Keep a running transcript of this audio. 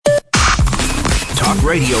Talk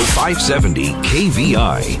Radio 570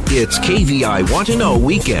 KVI. It's KVI Want to Know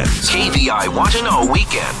Weekends. KVI Want to Know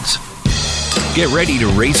Weekends. Get ready to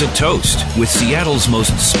raise a toast with Seattle's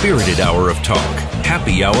most spirited hour of talk,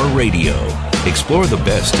 Happy Hour Radio. Explore the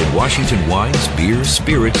best in Washington wines, beers,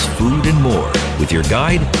 spirits, food, and more with your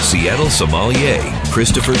guide, Seattle sommelier,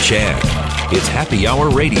 Christopher Chan. It's Happy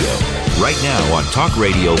Hour Radio, right now on Talk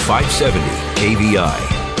Radio 570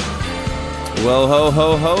 KVI. Well, ho,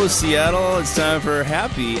 ho, ho, Seattle. It's time for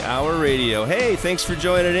Happy Hour Radio. Hey, thanks for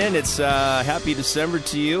joining in. It's happy December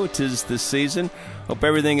to you. 'Tis the season. Hope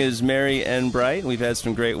everything is merry and bright. We've had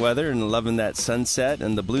some great weather and loving that sunset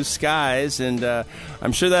and the blue skies. And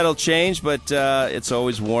I'm sure that'll change, but it's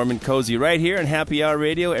always warm and cozy right here on Happy Hour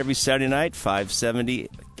Radio every Saturday night, 570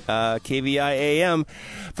 KVI AM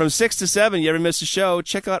from 6 to 7. You ever miss a show,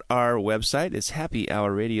 check out our website. It's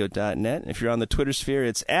happyhourradio.net. If you're on the Twitter sphere,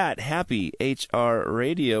 it's at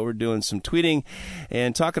happyhrradio. We're doing some tweeting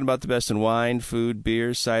and talking about the best in wine, food,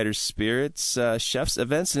 beer, cider, spirits, chefs,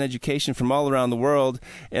 events, and education from all around the world.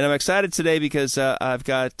 And I'm excited today because I've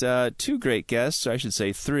got two great guests, or I should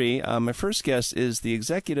say three. My first guest is the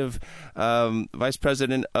Executive Vice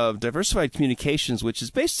President of Diversified Communications, which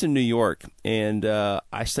is based in New York. And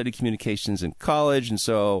I studied communications in college, and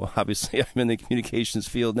so obviously I'm in the communications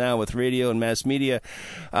field now with radio and mass media.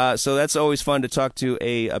 So that's always fun to talk to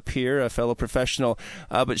a peer, a fellow professional.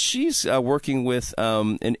 But she's working with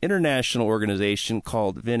an international organization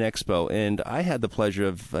called VinExpo, and I had the pleasure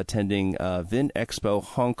of attending VinExpo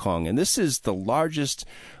Hong Kong. And this is the largest,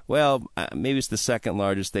 well, maybe it's the second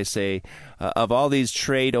largest, they say, of all these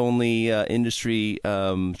trade-only industry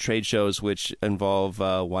trade shows which involve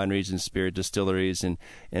wineries and spirit distilleries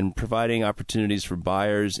and providing opportunities for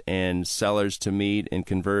buyers and sellers to meet and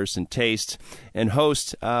converse and taste and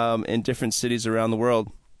host in different cities around the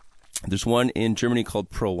world. There's one in Germany called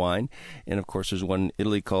Pro Wine, and of course there's one in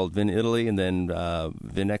Italy called Vin Italy, and then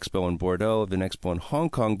VinExpo in Bordeaux, VinExpo in Hong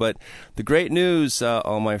Kong. But the great news,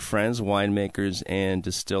 all my friends, winemakers and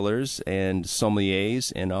distillers and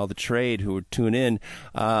sommeliers and all the trade who are tuned in,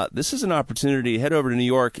 this is an opportunity to head over to New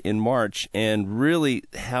York in March and really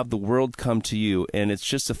have the world come to you. And it's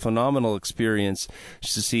just a phenomenal experience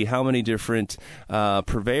just to see how many different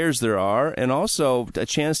purveyors there are, and also a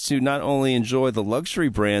chance to not only enjoy the luxury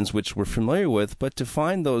brands, which we're familiar with, but to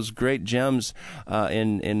find those great gems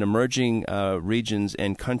in emerging regions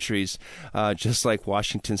and countries, just like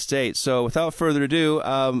Washington State. So without further ado,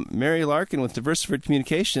 Mary Larkin with Diversified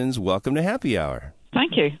Communications, welcome to Happy Hour.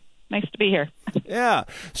 Thank you. Nice to be here. Yeah.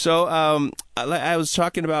 So I was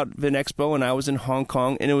talking about VinExpo, and I was in Hong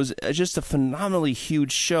Kong, and it was just a phenomenally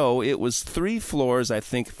huge show. It was 3 floors, I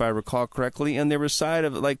think, if I recall correctly, and they were side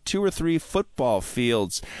of like 2 or 3 football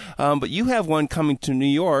fields. But you have one coming to New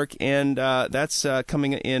York, and that's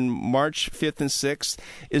coming in March 5th and 6th.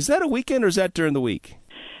 Is that a weekend, or is that during the week?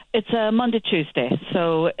 It's a Monday, Tuesday,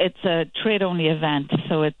 so it's a trade-only event,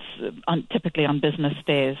 so it's typically on business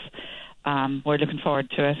days. We're looking forward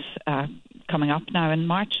to it coming up now in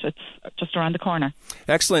March. It's just around the corner.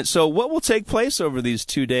 Excellent. So what will take place over these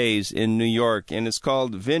 2 days in New York? And it's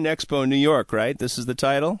called VinExpo New York, right? This is the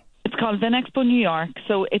title? It's called VinExpo New York.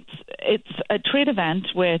 So it's a trade event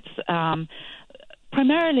with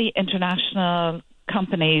primarily international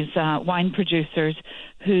companies, wine producers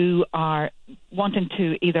who are wanting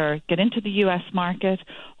to either get into the U.S. market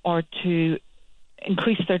or to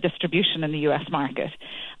increase their distribution in the U.S. market.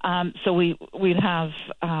 So we'll have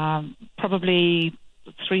probably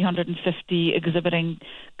 350 exhibiting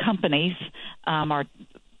companies or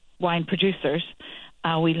wine producers.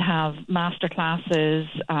 We'll have master classes,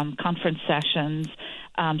 conference sessions,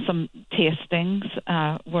 some tastings.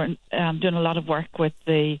 We're doing a lot of work with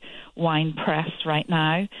the wine press right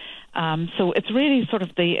now. So it's really sort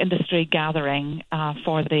of the industry gathering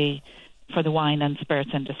for the wine and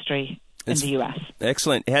spirits industry in the U.S.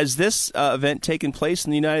 Excellent. Has this event taken place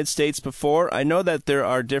in the United States before? I know that there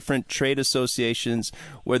are different trade associations,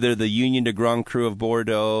 whether the Union de Grand Cru of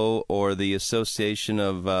Bordeaux or the Association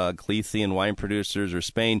of Galician Wine Producers or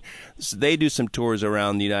Spain. So they do some tours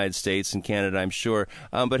around the United States and Canada, I'm sure.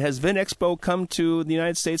 But has VinExpo come to the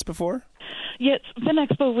United States before? Yes,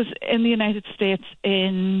 VinExpo was in the United States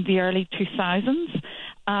in the early 2000s.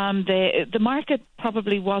 The market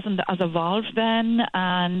probably wasn't as evolved then,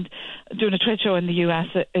 and doing a trade show in the U.S.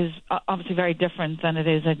 is obviously very different than it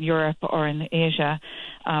is in Europe or in Asia.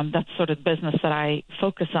 That's sort of the business that I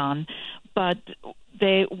focus on. But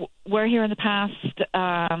they were here in the past,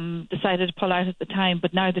 decided to pull out at the time,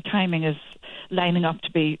 but now the timing is lining up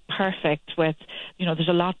to be perfect with, there's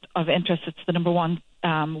a lot of interest. It's the number one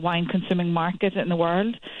wine consuming market in the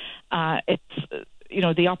world. It's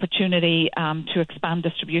the opportunity to expand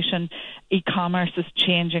distribution. E-commerce is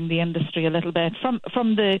changing the industry a little bit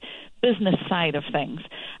from the business side of things.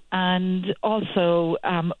 And also,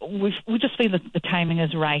 we just feel that the timing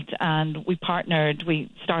is right. And we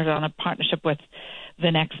started on a partnership with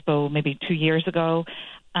Vinexpo maybe 2 years ago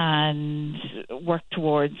and worked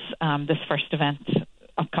towards this first event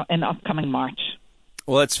in upcoming March.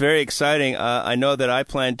 Well, it's very exciting. I know that I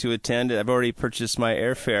plan to attend. I've already purchased my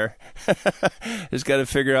airfare. Just got to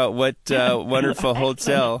figure out what wonderful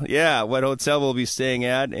hotel. Yeah, what hotel we'll be staying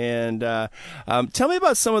at. And tell me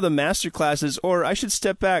about some of the master classes, or I should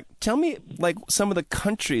step back. Tell me, like, some of the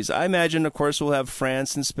countries. I imagine, of course, we'll have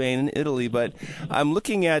France and Spain and Italy, but I'm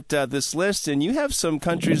looking at this list, and you have some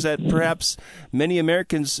countries that perhaps many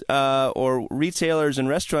Americans or retailers and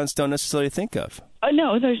restaurants don't necessarily think of.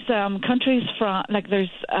 No, there's countries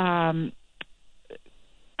there's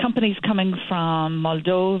companies coming from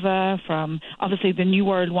Moldova, from obviously the New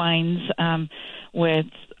World wines with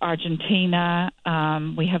Argentina.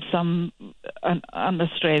 We have some on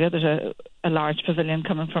Australia. There's a large pavilion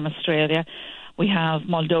coming from Australia. We have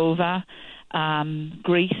Moldova,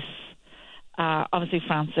 Greece, obviously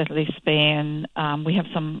France, Italy, Spain. We have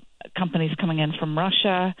some companies coming in from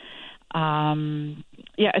Russia.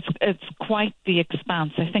 It's quite the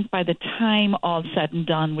expanse. I think by the time all said and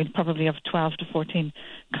done, we'd probably have 12 to 14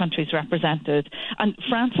 countries represented. And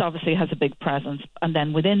France obviously has a big presence. And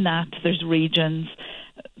then within that, there's regions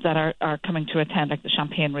that are coming to attend, like the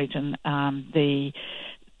Champagne region, the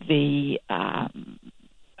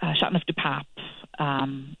Châteauneuf-du-Pape,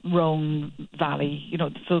 Rhone Valley.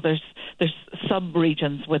 So there's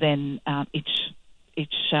sub-regions within each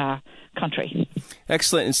country.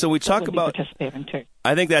 Excellent. And so we talk about participating too.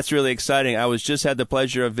 I think that's really exciting. I had the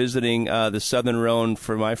pleasure of visiting the Southern Rhone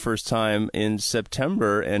for my first time in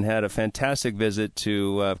September and had a fantastic visit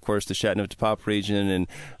to, of course, the Châteauneuf-du-Pape region and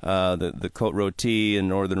the Côte Rôtie and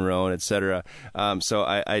Northern Rhone, etc. So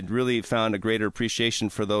I really found a greater appreciation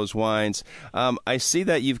for those wines. I see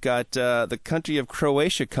that you've got the country of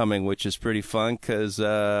Croatia coming, which is pretty fun because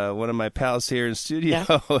one of my pals here in studio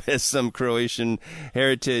has some Croatian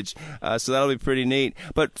heritage. So that'll be pretty neat.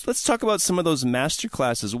 But let's talk about some of those master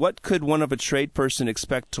classes. What could one of a trade person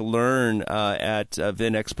expect to learn at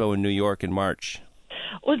Vinexpo in New York in March?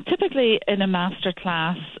 Well, typically in a master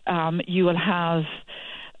class, you will have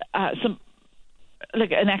some,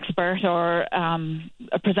 like an expert or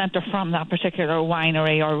a presenter from that particular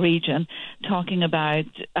winery or region talking about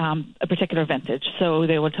a particular vintage. So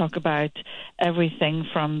they will talk about everything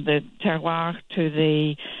from the terroir to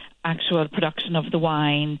the actual production of the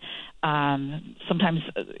wine. Sometimes,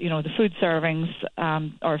 the food servings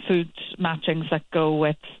or food matchings that go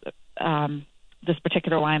with this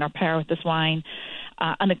particular wine or pair with this wine.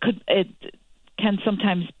 And it can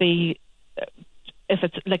sometimes be, if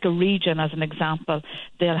it's like a region, as an example,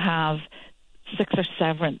 they'll have 6 or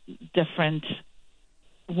 7 different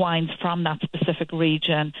wines from that specific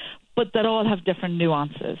region, but that all have different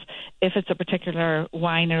nuances. If it's a particular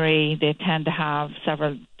winery, they tend to have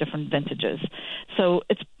several different vintages. So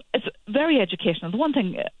it's very educational. The one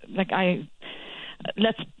thing,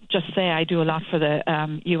 let's just say I do a lot for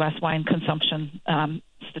the U.S. wine consumption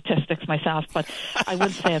statistics myself, but I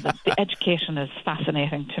would say that the education is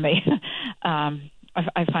fascinating to me.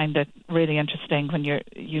 I find it really interesting when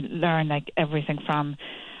you learn like everything from,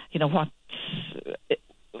 what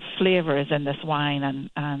flavor is in this wine,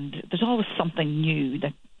 and there's always something new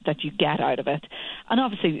that you get out of it. And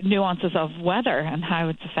obviously nuances of weather and how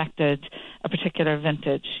it's affected a particular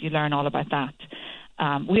vintage. You learn all about that.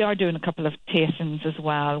 We are doing a couple of tastings as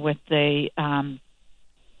well with the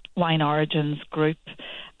Wine Origins group.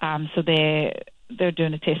 So they're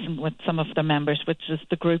doing a tasting with some of the members, which is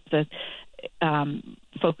the group that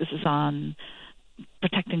focuses on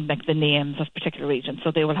protecting like the names of particular regions.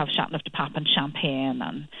 So they will have Châteauneuf-du-Pape and Champagne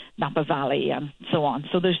and Napa Valley and so on.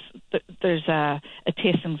 So there's a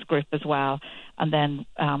tastings group as well. And then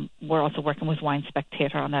we're also working with Wine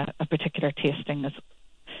Spectator on a particular tasting.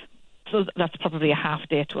 So that's probably a half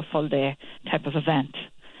day to a full day type of event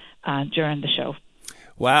during the show.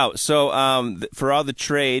 Wow. So for all the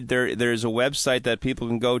trade, there's a website that people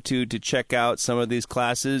can go to check out some of these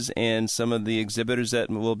classes and some of the exhibitors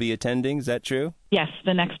that will be attending. Is that true? Yes,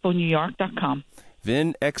 vinexponewyork.com.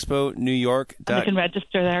 vinexponewyork.com. And you can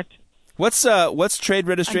register there. What's trade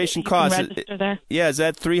registration cost? Register there. Yeah, is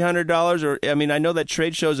that $300? Or I know that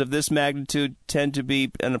trade shows of this magnitude tend to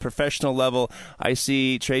be on a professional level. I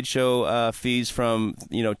see trade show fees from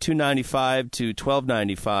 $295 to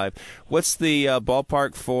 $1,295. What's the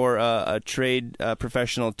ballpark for a trade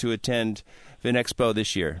professional to attend Vinexpo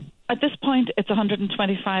this year? At this point, it's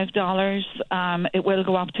 $125. It will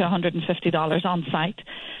go up to $150 on site.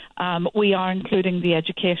 We are including the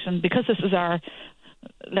education because this is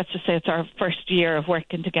let's just say it's our first year of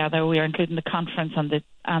working together. We are including the conference and the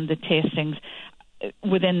tastings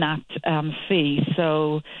within that fee.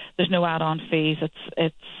 So there's no add-on fees. It's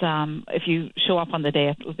if you show up on the day,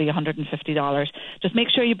 it will be $150. Just make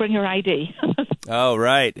sure you bring your ID. Oh,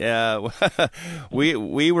 right.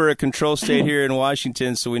 We were a control state here in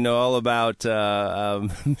Washington, so we know all about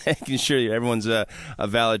making sure everyone's a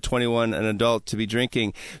valid 21 and adult to be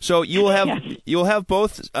drinking. So you will have you'll have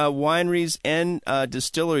both wineries and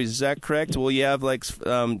distilleries. Is that correct? Will you have like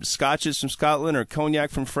scotches from Scotland or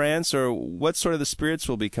cognac from France, or what sort of the spirits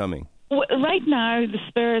will be coming? Right now, the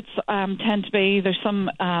spirits tend to be, there's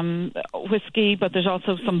some whiskey, but there's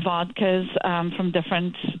also some vodkas from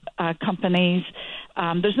different companies.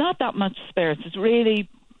 There's not that much spirits. It's really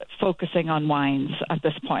focusing on wines at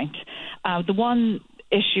this point. The one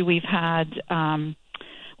issue we've had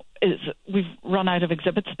is we've run out of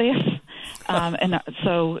exhibit space. And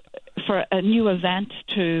so for a new event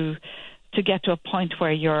to get to a point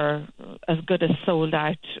where you're as good as sold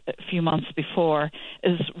out a few months before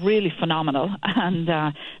is really phenomenal.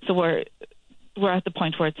 And so we're at the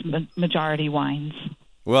point where it's majority wines.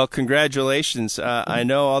 Well, congratulations. I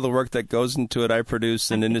know all the work that goes into it. I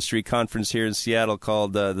produce an industry conference here in Seattle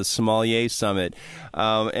called the Sommelier Summit.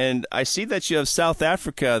 And I see that you have South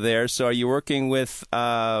Africa there. So are you working with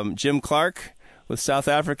Jim Clark with South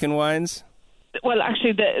African wines? Well,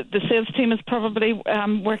 actually, the sales team is probably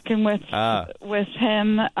working with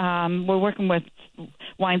him. We're working with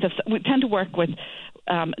wines. We tend to work with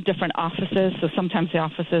different offices. So sometimes the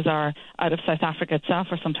offices are out of South Africa itself,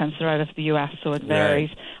 or sometimes they're out of the U.S. So it varies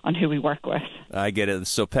on who we work with. I get it. The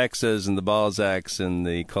Sopexas and the Balzacs and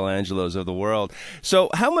the Colangelos of the world. So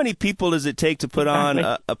how many people does it take to put on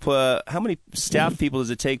how many staff people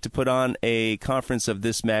does it take to put on a conference of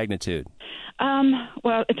this magnitude?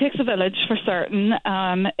 Well, it takes a village for certain.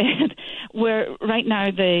 We're right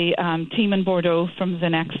now the team in Bordeaux from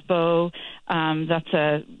Vinexpo. That's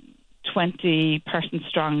a 20-person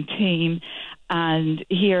strong team, and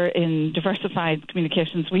here in Diversified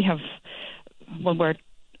Communications we have we're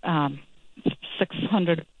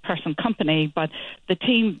 600-person company, but the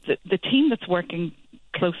team that's working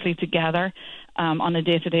closely together on a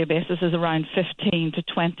day-to-day basis is around 15 to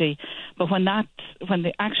 20. But when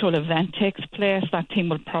the actual event takes place, that team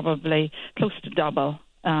will probably close to double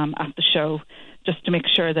at the show, just to make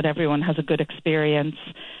sure that everyone has a good experience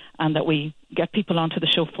and that we get people onto the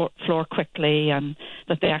show floor quickly and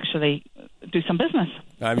that they actually do some business.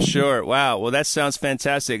 I'm sure. Wow. Well, that sounds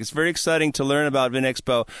fantastic. It's very exciting to learn about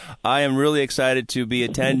Vinexpo. I am really excited to be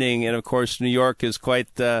attending, and of course, New York is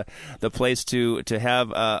quite the place to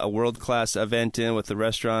have a world-class event in with the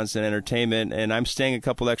restaurants and entertainment. And I'm staying a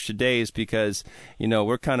couple extra days because,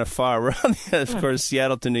 we're kind of far. We're on of course,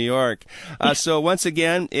 Seattle to New York. So once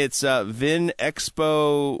again, it's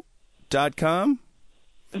vinexpo.com.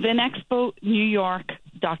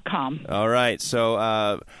 VinexpoNewYork.com. All right. So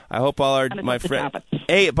I hope all my friends.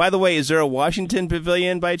 Hey, by the way, is there a Washington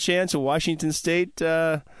Pavilion by chance? A Washington State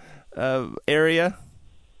area?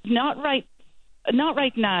 Not right now.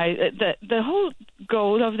 The whole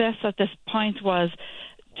goal of this at this point was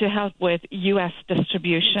to help with U.S.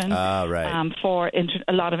 distribution for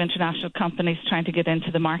a lot of international companies trying to get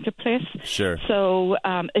into the marketplace. Sure. So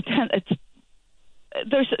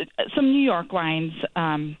there's some New York wines,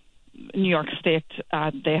 New York State,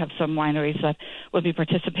 they have some wineries that will be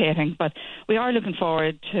participating, but we are looking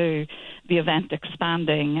forward to the event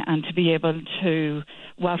expanding and to be able to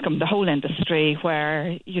welcome the whole industry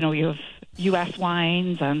where, you have U.S.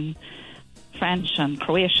 wines and French and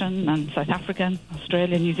Croatian and South African,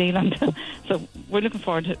 Australia, New Zealand. So we're looking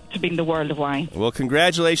forward to being the world of wine. Well,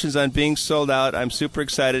 congratulations on being sold out. I'm super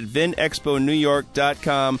excited.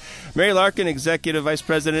 VinExpoNewYork.com. Mary Larkin, Executive Vice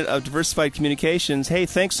President of Diversified Communications. Hey,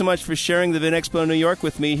 thanks so much for sharing the VinExpo New York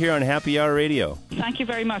with me here on Happy Hour Radio. Thank you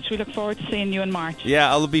very much. We look forward to seeing you in March.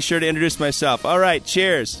 Yeah, I'll be sure to introduce myself. All right,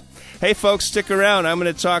 cheers. Hey, folks, stick around. I'm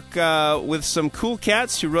going to talk with some cool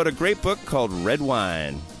cats who wrote a great book called Red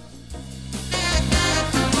Wine.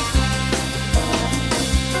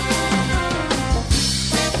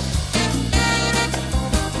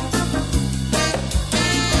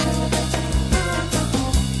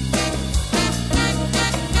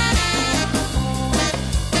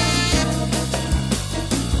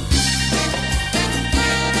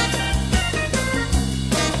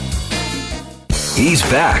 He's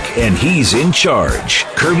back, and he's in charge.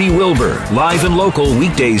 Kirby Wilbur, live and local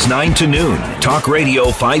weekdays 9 to noon. Talk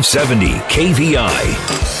Radio 570, KVI.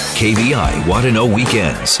 KVI Want to Know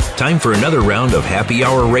Weekends. Time for another round of Happy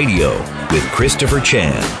Hour Radio with Christopher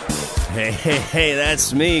Chan. Hey,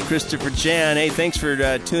 that's me, Christopher Chan. Hey, thanks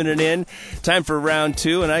for tuning in. Time for round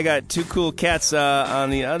two, and I got two cool cats on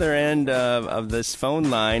the other end of this phone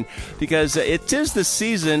line because it is the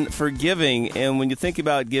season for giving. And when you think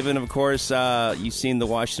about giving, of course, you've seen the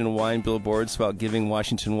Washington Wine billboards about giving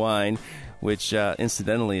Washington Wine, which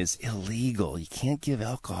incidentally is illegal. You can't give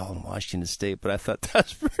alcohol in Washington State, but I thought that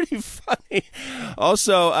was pretty funny.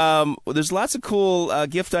 Also, there's lots of cool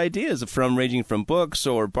gift ideas ranging from books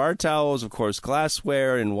or bar towels, of course,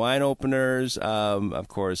 glassware and wine openers, of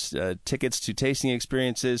course, tickets to tasting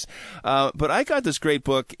experiences. But I got this great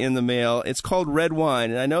book in the mail. It's called Red Wine,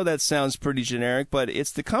 and I know that sounds pretty generic, but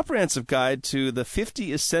it's the comprehensive guide to the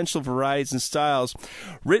 50 essential varieties and styles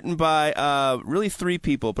written by really three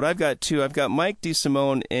people, but I've got two. I've got Mike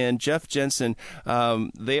DeSimone and Jeff Jensen.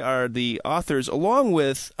 They are the authors, along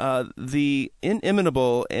with the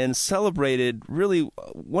inimitable and celebrated, really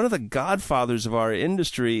one of the godfathers of our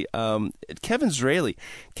industry, Kevin Zraly.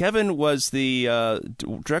 Kevin was the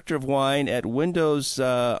director of wine at Windows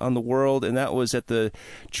on the World, and that was at the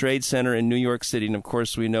Trade Center in New York City. And, of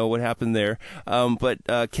course, we know what happened there.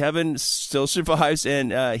 But Kevin still survives,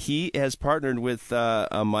 and he has partnered with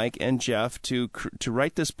Mike and Jeff to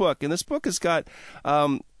write this book. And this book has got,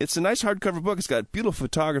 it's a nice hardcover book. It's got beautiful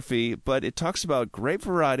photography, but it talks about grape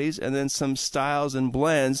varieties and then some styles and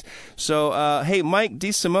blends. So, hey, Mike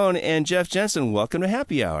DeSimone and Jeff Jensen, welcome to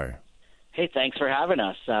Happy Hour. Hey, thanks for having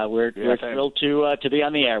us. We're thrilled to be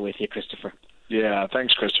on the air with you, Christopher. Yeah,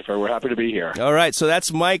 thanks, Christopher. We're happy to be here. All right, so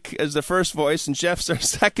that's Mike as the first voice, and Jeff's our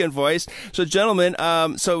second voice. So, gentlemen,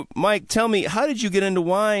 so Mike, tell me, how did you get into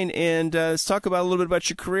wine? And let's talk about a little bit about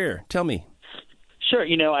your career. Tell me. Sure.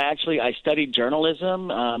 I studied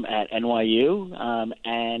journalism at NYU,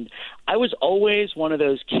 and I was always one of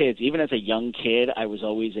those kids. Even as a young kid, I was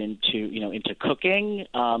always into cooking.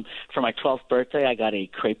 For my 12th birthday, I got a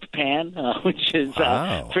crepe pan, which is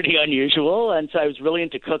pretty unusual, and so I was really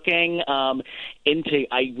into cooking. I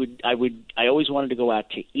always wanted to go out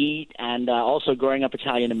to eat, and also growing up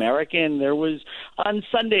Italian American, there was on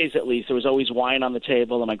Sundays at least there was always wine on the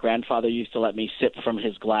table, and my grandfather used to let me sip from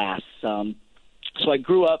his glass. So I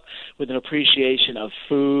grew up with an appreciation of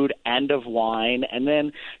food and of wine. And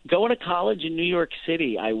then going to college in New York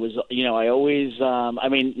City, I was, I always,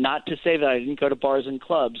 not to say that I didn't go to bars and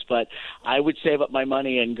clubs, but I would save up my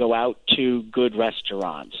money and go out to good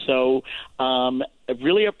restaurants. So I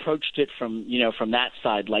really approached it from that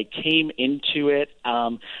side, came into it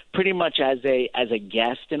pretty much as a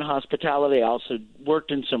guest in hospitality. I also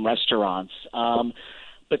worked in some restaurants.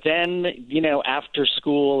 But then, after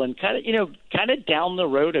school and kind of down the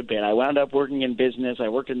road a bit, I wound up working in business. I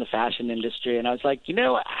worked in the fashion industry, and I was like,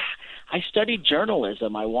 I studied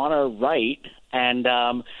journalism. I want to write, and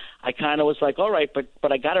I kind of was like, all right, but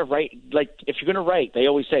I got to write. Like, if you're going to write, they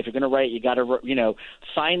always say, if you're going to write, you got to,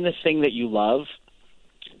 find the thing that you love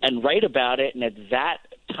and write about it. And at that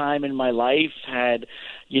time in my life had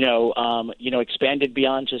expanded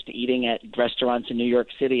beyond just eating at restaurants in New York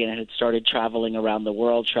City, and had started traveling around the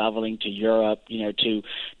world, traveling to Europe, to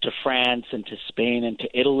France and to Spain and to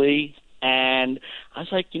Italy. And I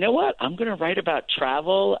was like, you know what? I'm going to write about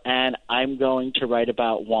travel, and I'm going to write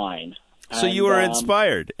about wine. So you were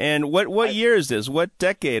inspired. And what year is this? What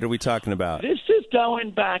decade are we talking about? This is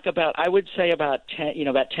going back about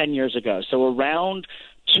 10 years ago. So around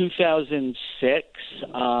 2006,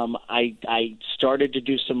 I started to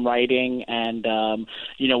do some writing, and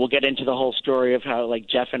we'll get into the whole story of how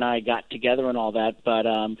Jeff and I got together and all that. But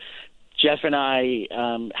Jeff and I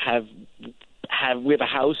we have a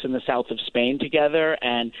house in the south of Spain together,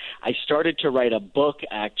 and I started to write a book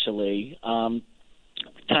actually.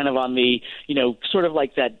 Kind of on the, sort of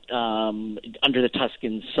like that Under the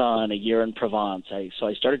Tuscan Sun, A Year in Provence. So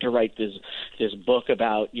I started to write this book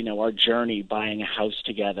about, our journey buying a house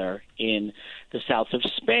together in the south of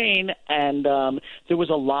Spain. And there was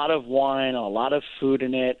a lot of wine, a lot of food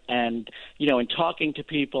in it. And, in talking to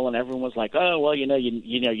people, and everyone was like, oh, well, you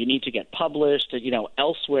need to get published,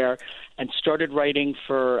 elsewhere. And started writing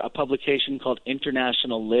for a publication called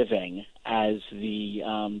International Living as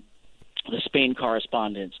the Spain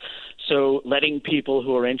correspondence. So letting people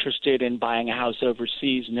who are interested in buying a house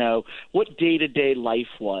overseas know what day-to-day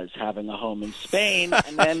life was having a home in Spain.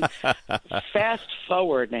 And then fast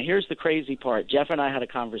forward. Now, here's the crazy part. Jeff and I had a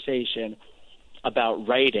conversation about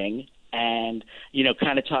writing, and,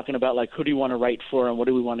 kind of talking about, like, who do you want to write for and what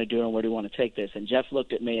do we want to do and where do we want to take this? And Jeff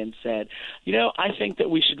looked at me and said, I think that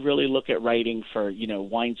we should really look at writing for,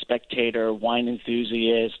 Wine Spectator, Wine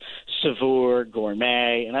Enthusiast, Saveur,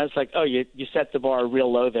 Gourmet. And I was like, oh, you set the bar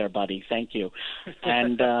real low there, buddy. Thank you.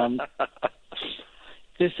 And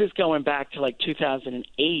this is going back to, like,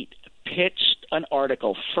 2008, pitched an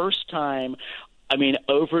article, first time,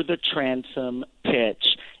 over the transom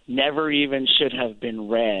pitch, never even should have been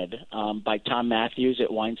read, by Tom Matthews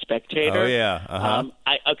at Wine Spectator. Oh, yeah. Uh-huh.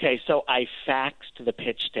 So I faxed the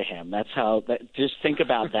pitch to him. That's how, just think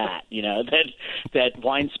about that, that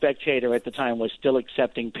Wine Spectator at the time was still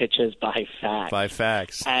accepting pitches by fax. By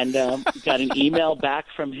fax. And got an email back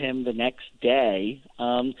from him the next day.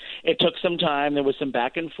 It took some time. There was some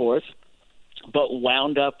back and forth, but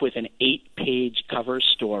wound up with an 8-page cover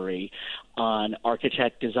story on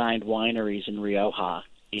architect-designed wineries in Rioja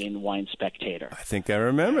in Wine Spectator. I think I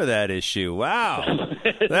remember that issue. Wow.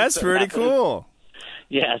 That's pretty cool.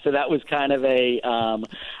 Yeah, so that was kind of a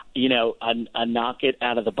knock it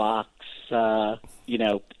out of the box,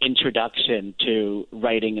 introduction to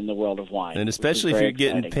writing in the world of wine. And especially if you're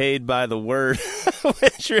getting paid by the word,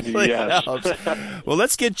 which really helps. Well,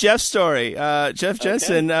 let's get Jeff's story. Jeff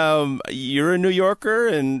Jensen, you're a New Yorker,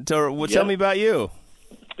 and tell me about you.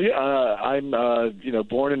 Yeah, I'm,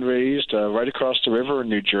 born and raised right across the river in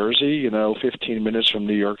New Jersey, 15 minutes from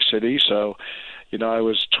New York City. So, I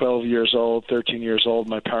was 12 years old, 13 years old.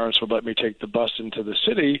 My parents would let me take the bus into the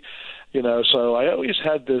city, so I always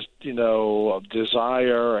had this,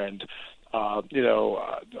 desire and,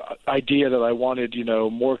 idea that I wanted,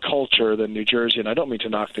 more culture than New Jersey. And I don't mean to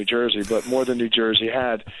knock New Jersey, but more than New Jersey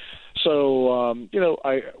had. So,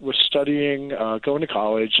 I was studying, going to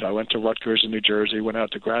college. I went to Rutgers in New Jersey, went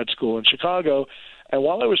out to grad school in Chicago. And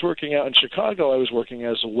while I was working out in Chicago, I was working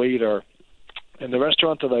as a waiter. And the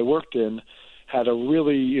restaurant that I worked in had a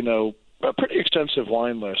really, a pretty extensive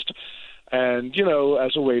wine list. And,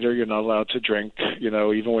 as a waiter, you're not allowed to drink,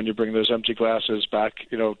 even when you bring those empty glasses back,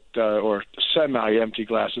 or semi-empty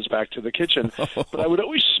glasses back to the kitchen. But I would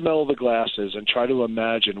always smell the glasses and try to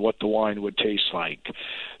imagine what the wine would taste like.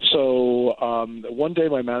 So one day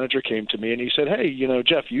my manager came to me and he said, hey,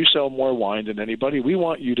 Jeff, you sell more wine than anybody. We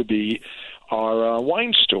want you to be our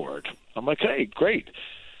wine steward. I'm like, hey, great.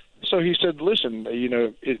 So he said, listen,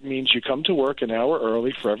 it means you come to work an hour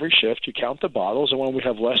early for every shift, you count the bottles, and when we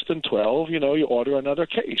have less than 12, you order another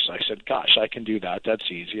case. I said, gosh, I can do that.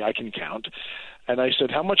 That's easy. I can count. And I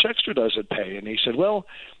said, how much extra does it pay? And he said, well,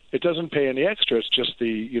 it doesn't pay any extra. It's just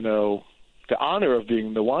the honor of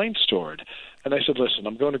being the wine steward. And I said, listen,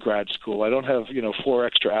 I'm going to grad school. I don't have, 4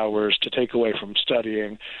 extra hours to take away from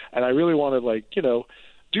studying. And I really want to,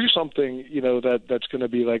 do something, that's going to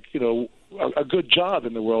be like, a good job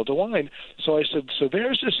in the world of wine. So I said, so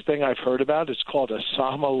there's this thing I've heard about. It's called a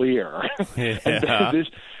sommelier. Yeah.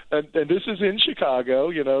 and this is in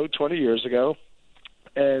Chicago, 20 years ago.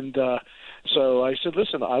 And so I said,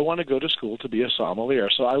 listen, I want to go to school to be a sommelier.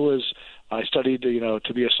 So I studied,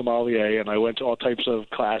 to be a sommelier, and I went to all types of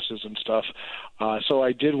classes and stuff. So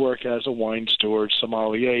I did work as a wine steward,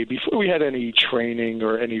 sommelier, before we had any training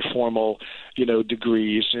or any formal,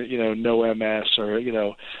 degrees, no MS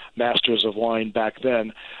or, Masters of Wine back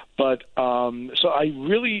then. But so I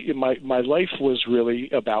really, my life was really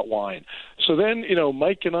about wine. So then,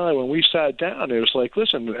 Mike and I, when we sat down, it was like,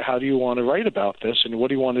 listen, how do you want to write about this, and what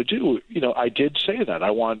do you want to do? I did say that. I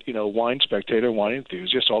want, Wine Spectator, Wine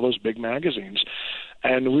Enthusiast, all those big magazines.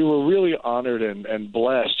 And we were really honored and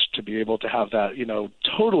blessed to be able to have that,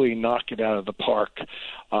 totally knock it out of the park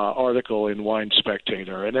article in Wine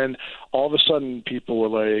Spectator. And then all of a sudden people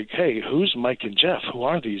were like, hey, who's Mike and Jeff? Who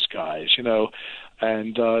are these guys?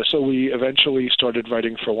 And so we eventually started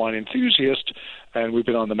writing for Wine Enthusiast, and we've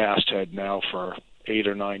been on the masthead now for 8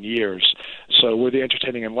 or 9 years. So we're the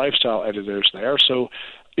entertaining and lifestyle editors there. So,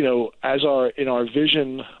 as in our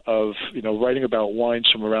vision of, writing about wines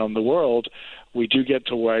from around the world, we do get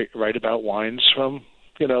to write about wines from,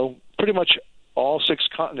 pretty much all 6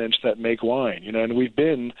 continents that make wine, and we've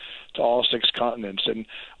been to all 6 continents. And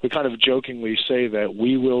we kind of jokingly say that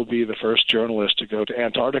we will be the first journalists to go to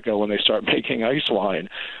Antarctica when they start making ice wine.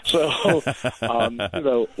 So,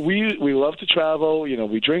 we love to travel,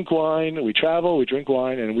 we drink wine, we travel, we drink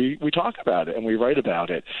wine, and we talk about it and we write about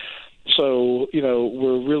it. So,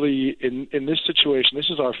 we're really in this situation. This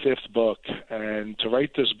is our 5th book, and to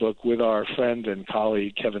write this book with our friend and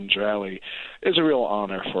colleague Kevin Dralley is a real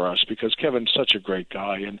honor for us, because Kevin's such a great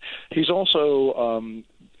guy, and he's also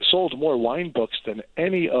sold more wine books than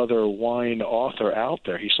any other wine author out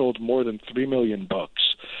there. He sold more than 3 million books.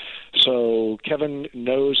 So Kevin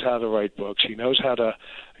knows how to write books. He knows how to,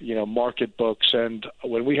 market books. And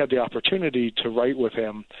when we had the opportunity to write with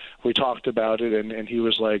him, we talked about it, and he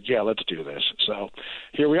was like, yeah, let's do this. So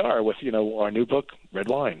here we are with, our new book, Red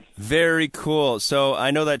Wine. Very cool. So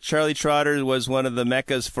I know that Charlie Trotter was one of the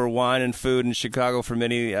meccas for wine and food in Chicago for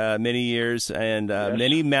many years, and Yes.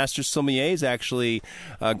 many master sommeliers actually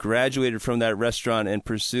graduated from that restaurant and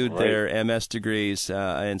pursued their MS degrees,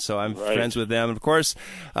 and so I'm friends with them. Of course,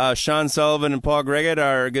 Sean Sullivan and Paul Greggett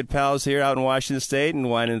are good pals here out in Washington State and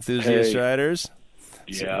wine enthusiast writers.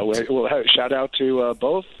 Yeah, well, shout out to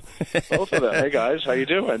both of them. Hey, guys, how you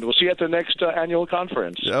doing? We'll see you at the next annual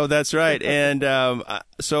conference. Oh, that's right. And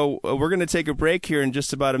so we're going to take a break here in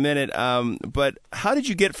just about a minute. But how did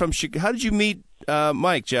you get from? How did you meet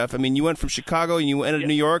Mike, Jeff? I mean, you went from Chicago and you ended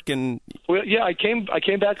New York, and well, yeah, I came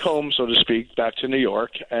back home, so to speak, back to New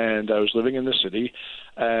York, and I was living in the city,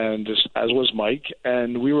 and as was Mike,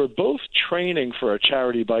 and we were both training for a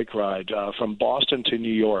charity bike ride from Boston to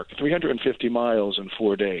New York, 350 miles in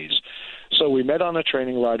 4 days. So we met on a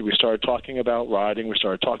training ride. We started talking about riding. We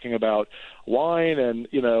started talking about wine, and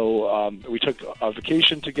we took a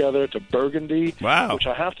vacation together to Burgundy, wow, which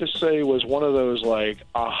I have to say was one of those like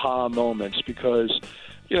aha moments because,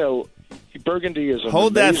 Burgundy is an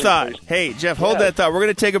hold that amazing thought. place. Hey, Jeff, hold that thought. We're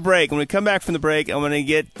going to take a break. When we come back from the break, I'm going to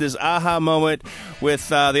get this aha moment with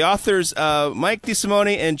the authors Mike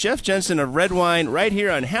DeSimone and Jeff Jensen of Red Wine right here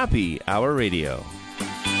on Happy Hour Radio.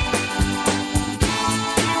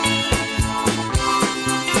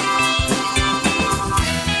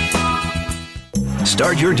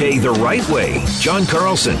 Start your day the right way. John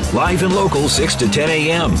Carlson, live and local, 6 to 10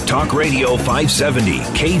 a.m. Talk Radio 570,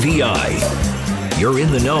 KVI. You're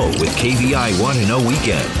in the know with KVI Want to Know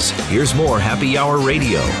Weekends. Here's more Happy Hour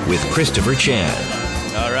Radio with Christopher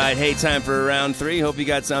Chan. All right, hey, time for round 3. Hope you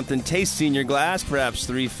got something tasty in your glass, perhaps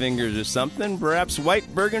 3 fingers or something, perhaps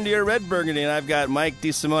white Burgundy or red Burgundy. And I've got Mike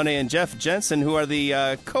DeSimone and Jeff Jensen, who are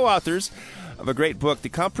the co-authors of a great book, The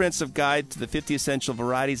Comprehensive Guide to the 50 Essential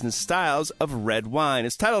Varieties and Styles of Red Wine.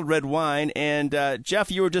 It's titled Red Wine, and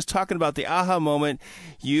Jeff, you were just talking about the aha moment.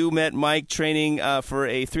 You met Mike training for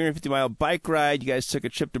a 350-mile bike ride. You guys took a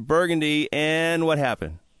trip to Burgundy, and what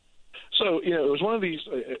happened? So, it was one of these,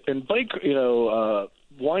 and bike,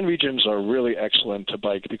 wine regions are really excellent to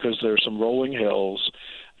bike because there's some rolling hills,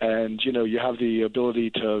 and, you have the ability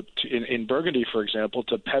to in Burgundy, for example,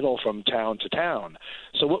 to pedal from town to town.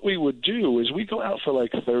 So what we would do is we go out for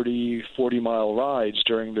like 30, 40-mile rides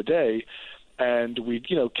during the day, and we'd,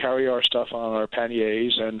 carry our stuff on our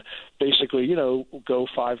panniers and basically, go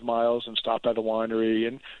 5 miles and stop at a winery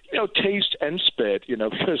and, taste and spit,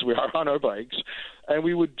 because we are on our bikes. And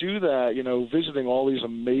we would do that, visiting all these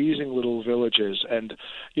amazing little villages. And,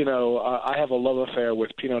 I have a love affair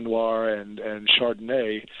with Pinot Noir and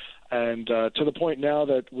Chardonnay. And to the point now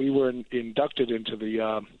that we were inducted into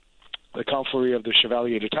the confrérie of the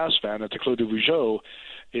Chevalier de Tasfan at the Clos de Vougeot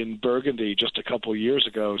in Burgundy just a couple of years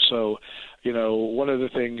ago. So, one of the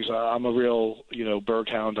things, I'm a real,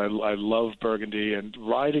 Berghound. I love Burgundy, and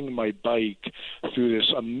riding my bike through this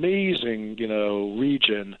amazing,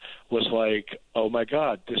 region was like, oh my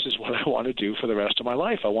God, this is what I want to do for the rest of my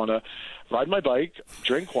life. I want to ride my bike,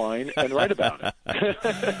 drink wine, and write about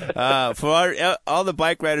it. For all the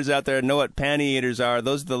bike riders out there know what panty eaters are.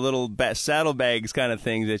 Those are the little saddlebags kind of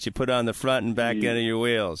things that you put on the front and back end of your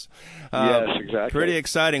wheels. Yes, exactly. Pretty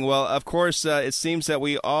exciting. Well, of course, it seems that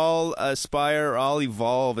we all aspire, all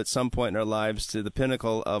evolve at some point in our lives to the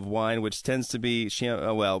pinnacle of wine, which tends to be,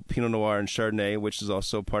 Pinot Noir and Chardonnay, which is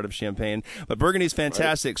also part of Champagne. But Burgundy's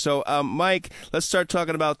fantastic. Right. So, Mike, let's start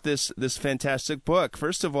talking about this fantastic book.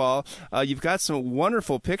 First of all, you've got some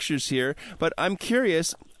wonderful pictures here, but I'm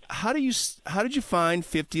curious, how did you find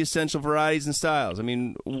 50 essential varieties and styles? I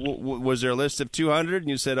mean, was there a list of 200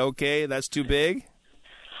 and you said, okay, that's too big?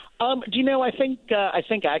 I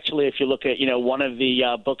think actually, if you look at one of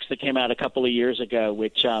the books that came out a couple of years ago,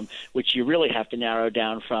 which you really have to narrow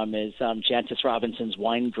down from, is Jancis Robinson's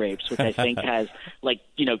Wine Grapes, which I think has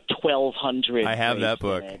 1,200. I have that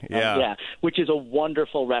book. Yeah, which is a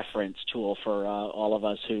wonderful reference tool for all of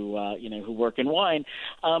us who who work in wine.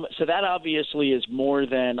 So that obviously is more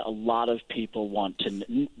than a lot of people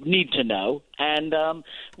need to know. And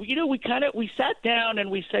we sat down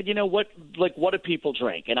and we said, what do people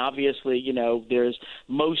drink? And obviously, there's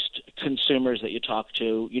most consumers that you talk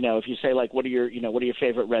to, if you say what are your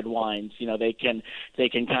favorite red wines, they can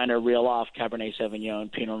kind of reel off Cabernet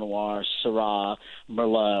Sauvignon, Pinot Noir, Syrah,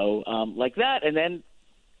 Merlot, like that. And then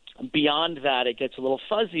beyond that, it gets a little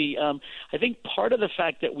fuzzy. I think part of the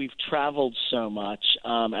fact that we've traveled so much,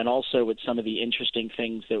 and also with some of the interesting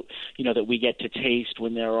things that that we get to taste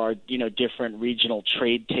when there are different regional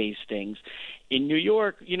trade tastings, in New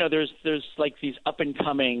York, there's like these up and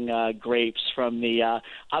coming grapes from the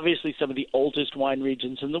obviously some of the oldest wine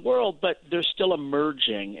regions in the world, but they're still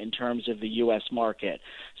emerging in terms of the U.S. market.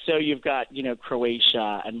 So you've got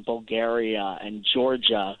Croatia and Bulgaria and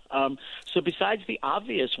Georgia. So besides the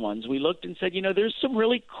obvious ones, we looked and said, there's some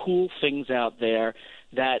really cool things out there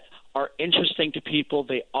that are interesting to people.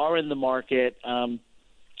 They are in the market.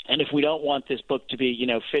 And if we don't want this book to be,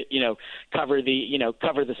 cover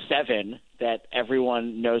the 7 that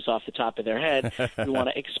everyone knows off the top of their head, we want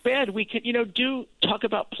to expand. We could, talk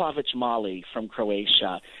about Plavich Mali from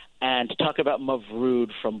Croatia, and talk about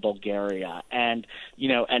Mavrud from Bulgaria, and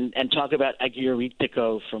talk about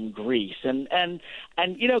Agioritiko from Greece, and kind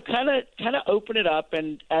of open it up,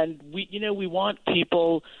 and we want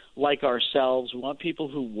people like ourselves. We want people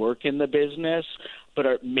who work in the business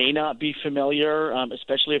but may not be familiar,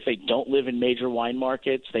 especially if they don't live in major wine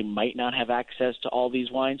markets. They might not have access to all these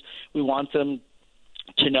wines. We want them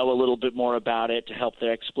to know a little bit more about it to help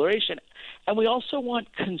their exploration. And we also want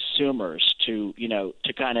consumers to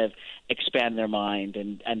kind of expand their mind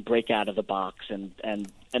and break out of the box and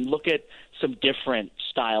look at some different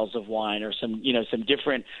styles of wine, or some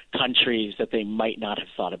different countries that they might not have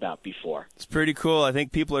thought about before. It's pretty cool. I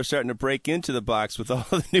think people are starting to break into the box with all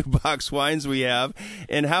the new box wines we have.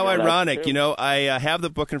 And how ironic, I have the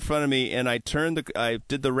book in front of me, and I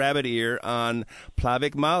did the rabbit ear on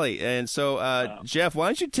Plavich Mali. And so, Jeff, why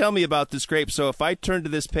don't you tell me about this grape? So if I turn to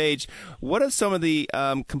this page, what are some of the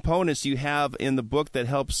components you have in the book that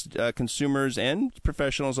helps consumers and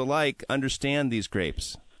professionals alike understand these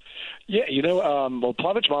grapes? Yeah, well,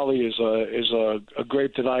 Plavich Mali is a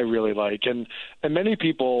grape that I really like, and many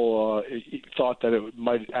people thought that it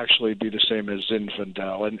might actually be the same as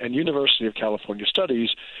Zinfandel, and University of California studies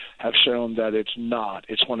have shown that it's not.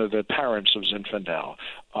 It's one of the parents of Zinfandel,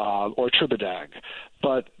 or Tribidag.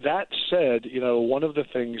 But that said, one of the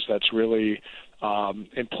things that's really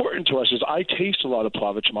important to us is I taste a lot of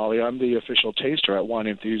Plavich Mali. I'm the official taster at Wine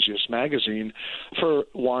Enthusiast magazine for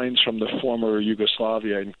wines from the former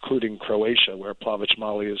Yugoslavia, including Croatia, where Plavich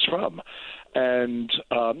Mali is from. And,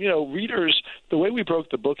 readers, the way we broke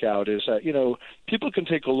the book out is that, people can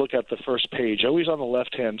take a look at the first page, always on the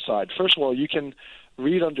left-hand side. First of all, you can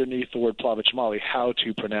read underneath the word Plavich Mali how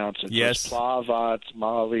to pronounce it. Yes. So Plavich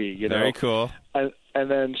Mali, Very cool. And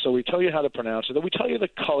then, so we tell you how to pronounce it. Then we tell you the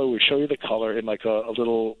color. We show you the color in like a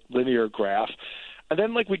little linear graph. And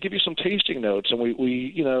then, we give you some tasting notes, and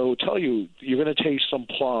we tell you you're going to taste some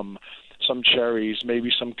plum, some cherries, maybe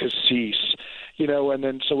some cassis, and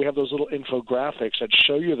then so we have those little infographics that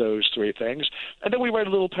show you those 3 things. And then we write a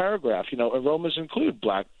little paragraph, aromas include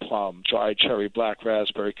black plum, dry cherry, black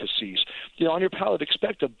raspberry, cassis. On your palate,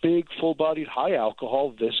 expect a big, full-bodied,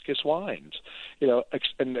 high-alcohol, viscous wines.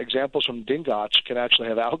 And examples from Dingach can actually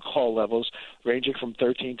have alcohol levels ranging from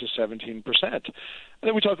 13 to 17%. And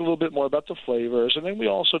then we talk a little bit more about the flavors, and then we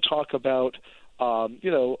also talk about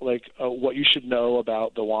what you should know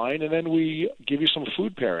about the wine, and then we give you some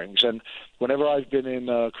food pairings. And whenever I've been in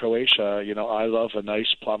Croatia, I love a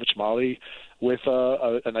nice Plavich Mali with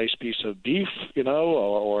a nice piece of beef,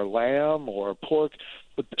 or lamb or pork,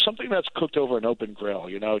 but something that's cooked over an open grill,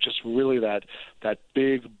 just really that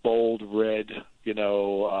big, bold red,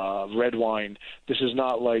 red wine. This is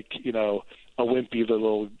not like, a wimpy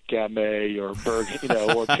little Gamay or Berg,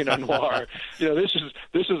 or Pinot Noir. This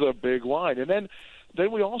is a big wine. And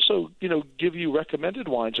then we also, give you recommended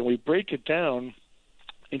wines, and we break it down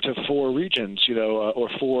into 4 regions, or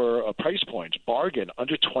 4 price points. Bargain,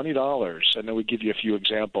 under $20, and then we give you a few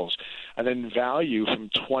examples. And then value from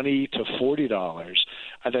 $20 to $40,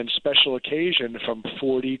 and then special occasion from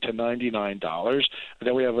 $40 to $99. And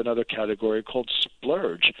then we have another category called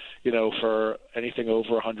splurge, for anything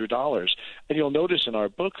over $100. And you'll notice in our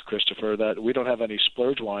book, Christopher, that we don't have any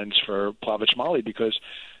splurge wines for Plavich Mali because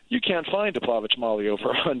you can't find a Plavich Mali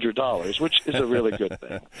over $100, which is a really good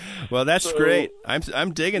thing. Well, that's great.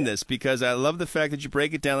 I'm digging this because I love the fact that you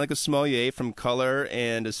break it down like a sommelier from color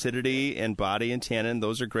and acidity and body and tannin.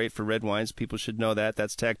 Those are great for red wines. People should know that.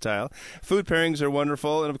 That's tactile. Food pairings are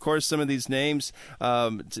wonderful. And, of course, some of these names,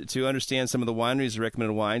 to understand some of the wineries that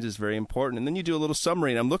recommended wines is very important. And then you do a little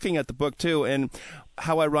summary. And I'm looking at the book, too, and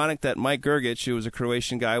how ironic that Mike Grgic, who was a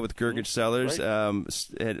Croatian guy with Grgic Cellars,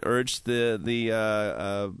 had urged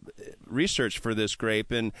the research for this grape,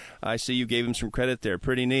 and I see you gave him some credit there.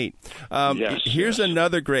 Pretty neat. Here's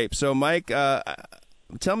another grape. So, Mike,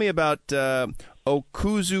 tell me about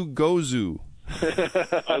Okuzu Gozu.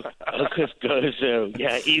 Okuzu,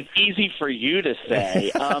 yeah, easy for you to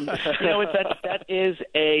say.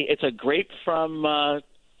 It's a grape from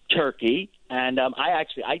Turkey, and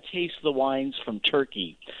I taste the wines from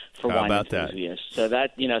Turkey for How wine about enthusiasts. So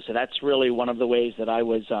that's really one of the ways that I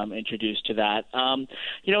was introduced to that.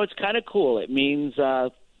 It's kind of cool. It means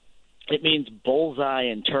bullseye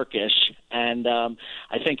in Turkish, and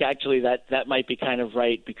I think actually that might be kind of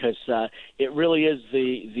right, because it really is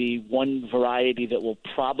the one variety that will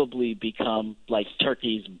probably become like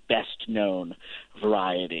Turkey's best known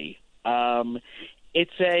variety.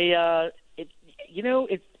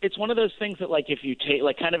 It's one of those things that, like, if you take,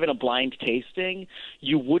 like, kind of in a blind tasting,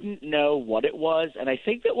 you wouldn't know what it was. And I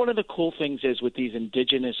think that one of the cool things is with these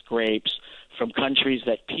indigenous grapes from countries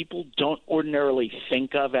that people don't ordinarily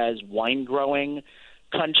think of as wine growing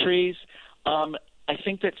countries, I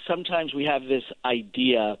think that sometimes we have this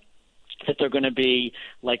idea that they're going to be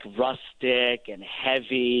like rustic and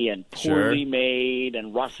heavy and poorly made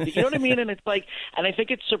and rusty. You know what I mean? And it's like, and I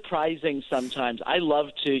think it's surprising sometimes. I love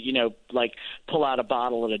to, like pull out a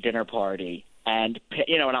bottle at a dinner party and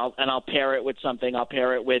I'll pair it with something. I'll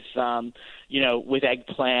pair it with, with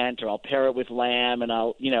eggplant, or I'll pair it with lamb, and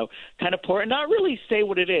I'll, kind of pour it and not really say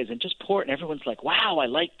what it is, and just pour it. And everyone's like, wow, I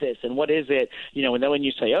like this. And what is it? And then when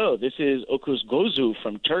you say, oh, this is Öküz Gözü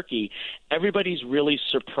from Turkey, everybody's really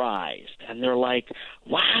surprised. And they're like,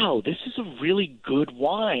 wow, this is a really good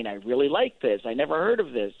wine. I really like this. I never heard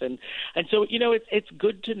of this. And so, it's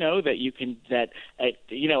good to know that you can,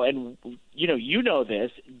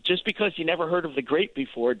 this, just because you never heard of the grape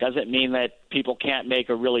before doesn't mean that people can't make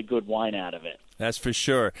a really good wine out of it. That's for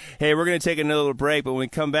sure. Hey, we're going to take another little break, but when we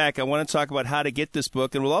come back, I want to talk about how to get this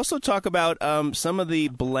book, and we'll also talk about some of the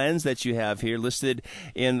blends that you have here listed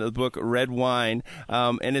in the book Red Wine.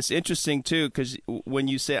 And it's interesting, too, because when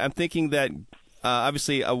you say, I'm thinking that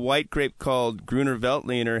obviously a white grape called Gruner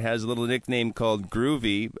Veltliner has a little nickname called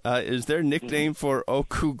Groovy. Is there a nickname for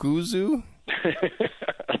Öküz Gözü?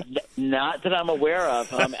 Not that I'm aware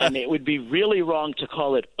of, and it would be really wrong to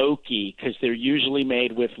call it oaky, because they're usually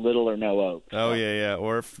made with little or no oak. Oh, yeah.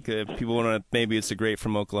 Or if people want to, maybe it's a grape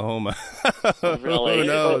from Oklahoma. Really? Who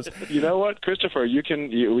knows? You know what, Christopher? We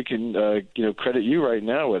can credit you right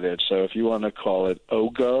now with it. So if you want to call it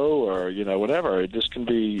Ogo or whatever, this can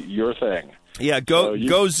be your thing. Yeah,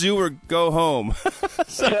 go zoo or go home.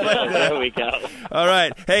 There we go. All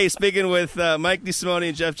right. Hey, speaking with Mike DeSimone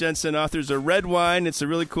and Jeff Jensen, authors of Red Wine. It's a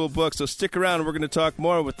really cool book, so stick around. We're going to talk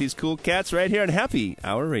more with these cool cats right here on Happy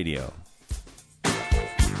Hour Radio.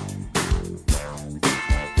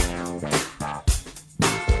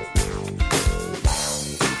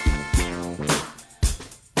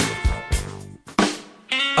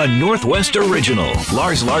 A Northwest original.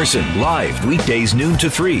 Lars Larson, live weekdays noon to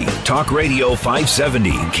 3. Talk Radio 570,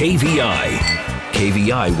 KVI.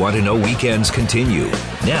 KVI Want to Know Weekends continue.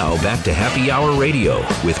 Now back to Happy Hour Radio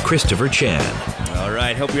with Christopher Chan. All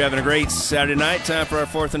right. Hope you're having a great Saturday night. Time for our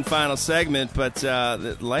fourth and final segment. But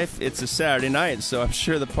it's a Saturday night, so I'm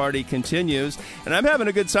sure the party continues. And I'm having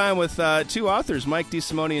a good time with two authors, Mike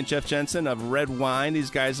DeSimone and Jeff Jensen of Red Wine.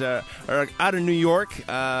 These guys are out of New York,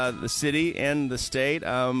 the city and the state,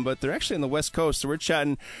 but they're actually on the West Coast. So we're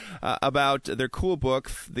chatting about their cool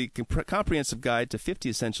book, The Comprehensive Guide to 50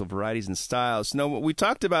 Essential Varieties and Styles. Now, we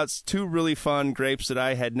talked about two really fun grapes that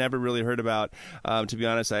I had never really heard about. To be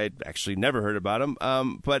honest, I had actually never heard about them.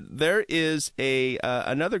 But there is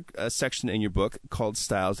another section in your book called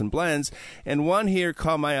Styles and Blends, and one here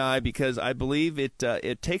caught my eye because I believe it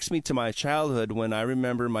takes me to my childhood when I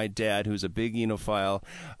remember my dad, who's a big enophile,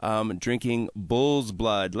 drinking bull's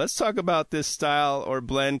blood. Let's talk about this style or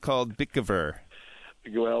blend called Bikovar.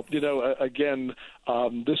 Well, again,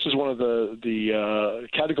 this is one of the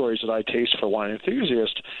categories that I taste for wine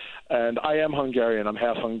enthusiasts, and I am Hungarian. I'm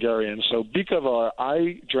half Hungarian. So Bikovar,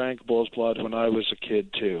 I drank bull's blood when I was a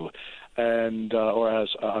kid too, and as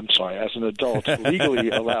an adult, legally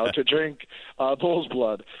allowed to drink bull's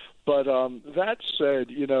blood. But that said,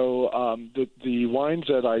 the wines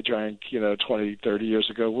that I drank, 20, 30 years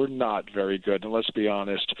ago were not very good, and let's be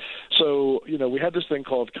honest. So, we had this thing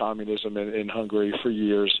called communism in Hungary for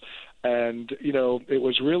years, and, it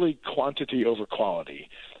was really quantity over quality.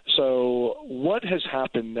 So what has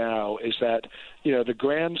happened now is that, the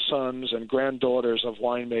grandsons and granddaughters of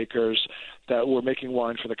winemakers that were making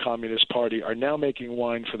wine for the Communist Party are now making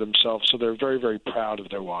wine for themselves, so they're very, very proud of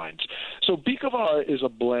their wines. So Bikovar is a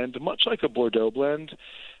blend, much like a Bordeaux blend,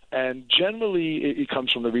 and generally it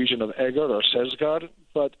comes from the region of Eger or Szeged,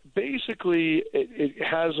 but basically it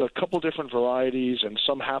has a couple different varieties, and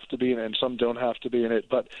some have to be in it and some don't have to be in it.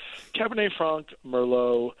 But Cabernet Franc,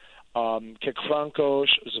 Merlot, Quec Francos,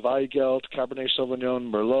 Zweigelt, Cabernet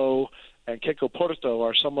Sauvignon, Merlot, and Queco Porto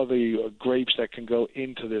are some of the grapes that can go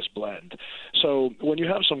into this blend. So when you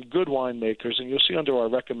have some good winemakers, and you'll see under our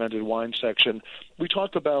recommended wine section, we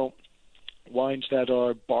talk about wines that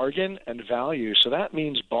are bargain and value. So that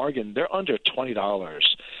means bargain. They're under $20.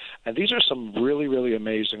 And these are some really, really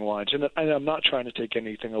amazing wines. And I'm not trying to take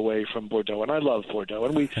anything away from Bordeaux, and I love Bordeaux.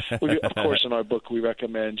 And we of course, in our book, we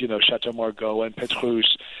recommend, Chateau Margaux and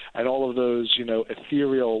Petrus and all of those,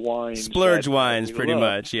 ethereal wines. Splurge wines, pretty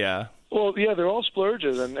much, yeah. Well, yeah, they're all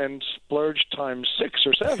splurges, and splurge times 6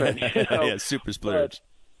 or 7. Yeah, super splurge.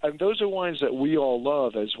 And those are wines that we all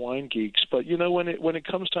love as wine geeks. But when it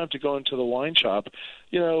comes time to go into the wine shop,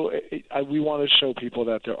 we want to show people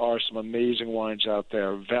that there are some amazing wines out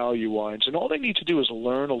there, value wines, and all they need to do is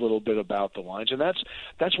learn a little bit about the wines. And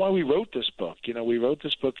that's why we wrote this book. We wrote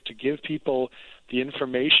this book to give people the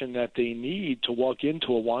information that they need to walk into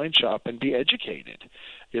a wine shop and be educated.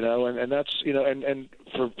 And that's and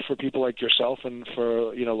for people like yourself and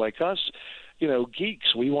for like us,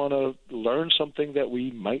 geeks, we want to learn something that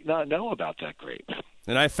we might not know about that grape.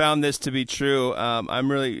 And I found this to be true.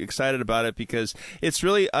 I'm really excited about it because it's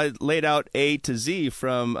really laid out A to Z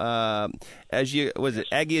from Aglianico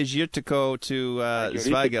to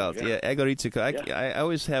Zweigelt. Yeah, Agoritico. I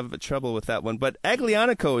always have trouble with that one. But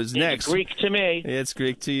Aglianico is next. It's Greek to me. It's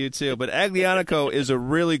Greek to you, too. But Aglianico is a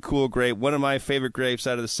really cool grape, one of my favorite grapes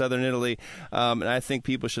out of the southern Italy, and I think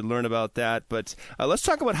people should learn about that. But let's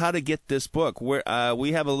talk about how to get this book. We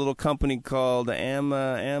have a little company called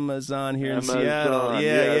Amazon here in Seattle.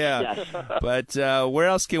 Yeah. Yes. But where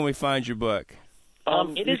else can we find your book?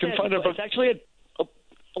 You can find our book. It's actually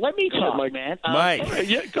let me talk, Mike. man. Mike.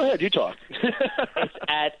 Yeah, go ahead. You talk.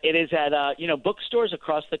 It is at bookstores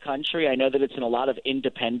across the country. I know that it's in a lot of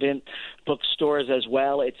independent bookstores as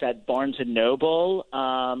well. It's at Barnes and Noble.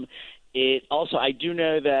 I do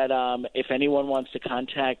know that if anyone wants to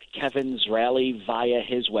contact Kevin Zraly via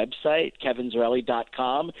his website,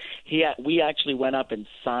 kevinzraly.com, we actually went up and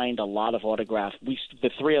signed a lot of autographs. The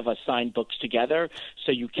three of us signed books together,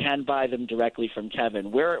 so you can buy them directly from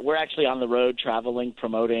Kevin. We're actually on the road traveling,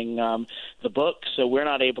 promoting the book, so we're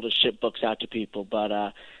not able to ship books out to people,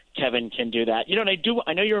 but Kevin can do that. And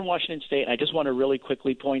I know you're in Washington State, and I just want to really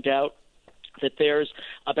quickly point out that there's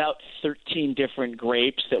about 13 different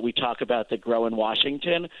grapes that we talk about that grow in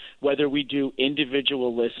Washington, whether we do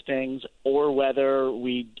individual listings or whether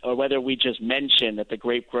we just mention that the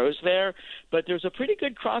grape grows there. But there's a pretty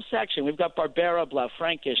good cross-section. We've got Barbera, Blau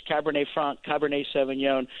Frankish, Cabernet Franc, Cabernet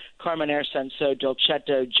Sauvignon, Carmenere, Cinsault,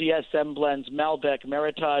 Dolcetto, GSM blends, Malbec,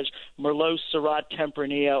 Meritage, Merlot, Syrah,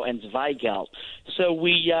 Tempranillo, and Zweigelt. So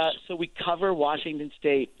we cover Washington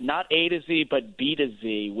State, not A to Z, but B to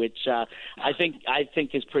Z, which I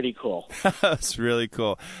think is pretty cool. That's really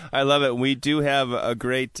cool. I love it. We do have a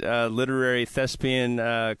great literary thespian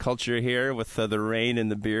culture here with the rain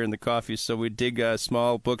and the beer and the coffee, so we dig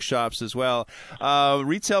small bookshops as well.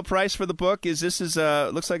 Retail price for the book looks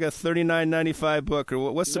like a $39.95 book,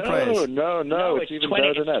 or what's the price? No, it's even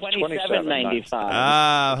better than that. $27.95.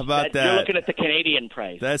 How about that? You're looking at the Canadian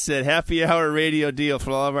price. That's it. Happy hour radio deal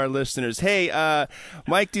for all of our listeners. Hey,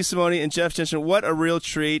 Mike DeSimone and Jeff Jensen, what a real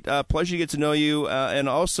treat. Pleasure to get to know you, and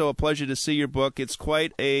also a pleasure to see your book. It's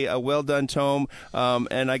quite a well-done tome,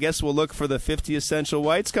 and I guess we'll look for the 50 Essential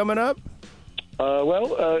Whites coming up.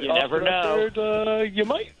 You never know. You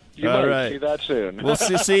might. All right. See that soon. We'll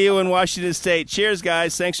see you in Washington State. Cheers,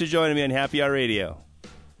 guys. Thanks for joining me on Happy Hour Radio.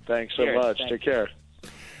 Thanks so much. Thanks. Take care.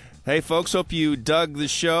 Hey, folks, hope you dug the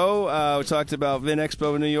show. We talked about Vin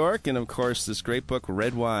Expo in New York and, of course, this great book,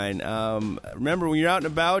 Red Wine. Remember, when you're out and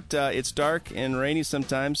about, it's dark and rainy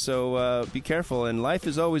sometimes, so be careful. And life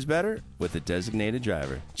is always better with a designated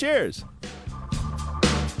driver. Cheers!